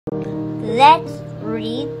Let's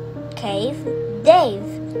read Cave Dave,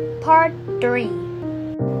 Part 3.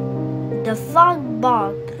 The Fog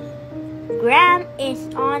Bog. Gram is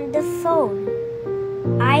on the phone.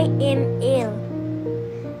 I am ill.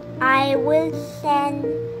 I will send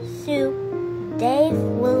soup. Dave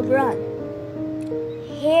will run.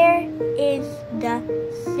 Here is the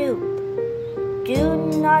soup. Do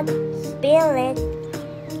not spill it.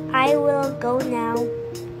 I will go now.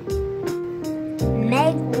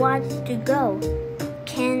 Meg wants to go.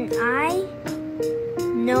 Can I?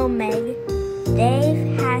 No, Meg.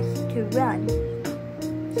 Dave has to run.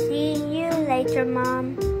 See you later,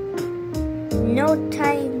 Mom. No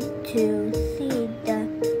time to see the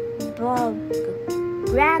bog.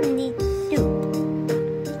 Gram needs soup.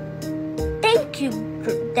 Thank you,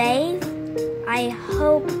 Dave. I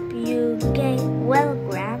hope you get well,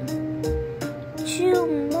 Gram.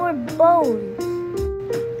 Chew more bones.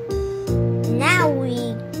 Now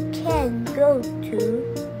we can go to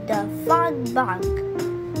the Fog Bog.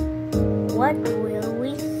 What will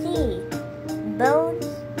we see? Bones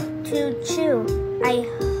to chew. I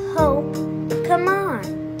hope. Come on.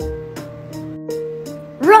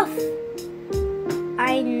 Ruff!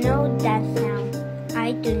 I know that sound.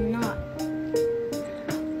 I do not.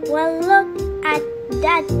 Well, look at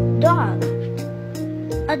that dog.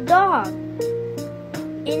 A dog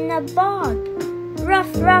in a bog.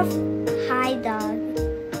 Ruff, ruff. Hi, dog.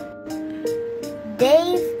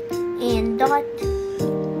 Dave and Dot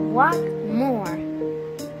walk more.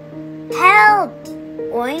 Help!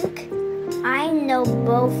 Oink. I know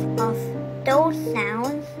both of those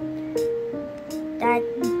sounds. That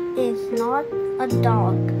is not a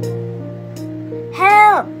dog.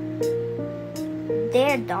 Help!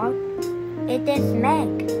 There, dog. It is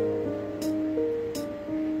Meg.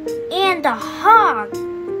 And a hog.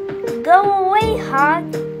 Go away,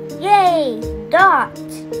 hog. Yay, Dot.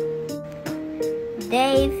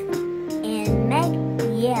 Dave and Meg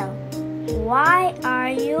yell. Why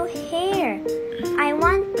are you here? I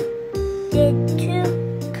wanted to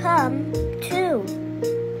come too.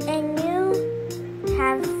 And you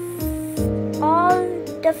have all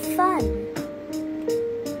the fun.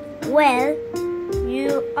 Well,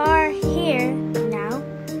 you are here now.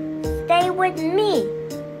 Stay with me.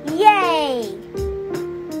 Yay!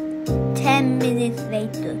 10 minutes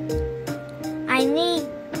later. I need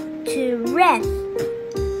to rest.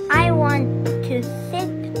 I want to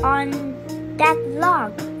sit on that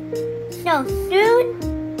log. So soon?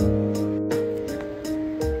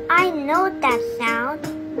 I know that sound.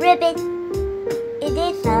 Ribbit. It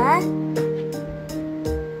is a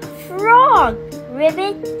frog.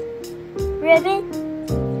 Ribbit. Ribbit.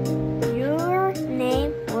 Your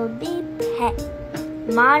name will be Pet.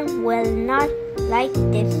 Mom will not like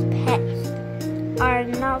this. Pets are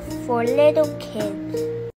not for little kids.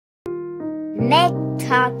 Meg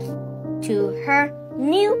talks to her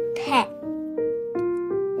new pet.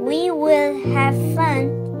 We will have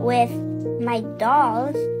fun with my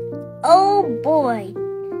dolls. Oh boy,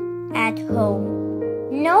 at home.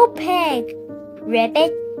 No pig.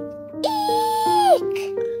 Ribbit.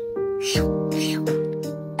 Eek!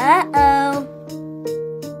 Uh-oh.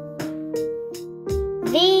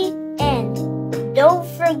 The end. Don't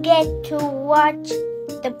forget to watch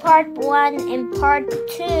the part 1 and part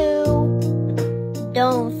 2.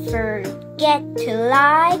 Don't forget to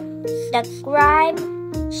like, subscribe,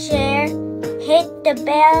 share, hit the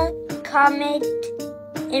bell, comment,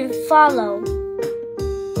 and follow.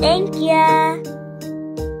 Thank ya!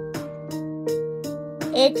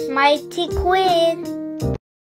 It's Mighty Quinn.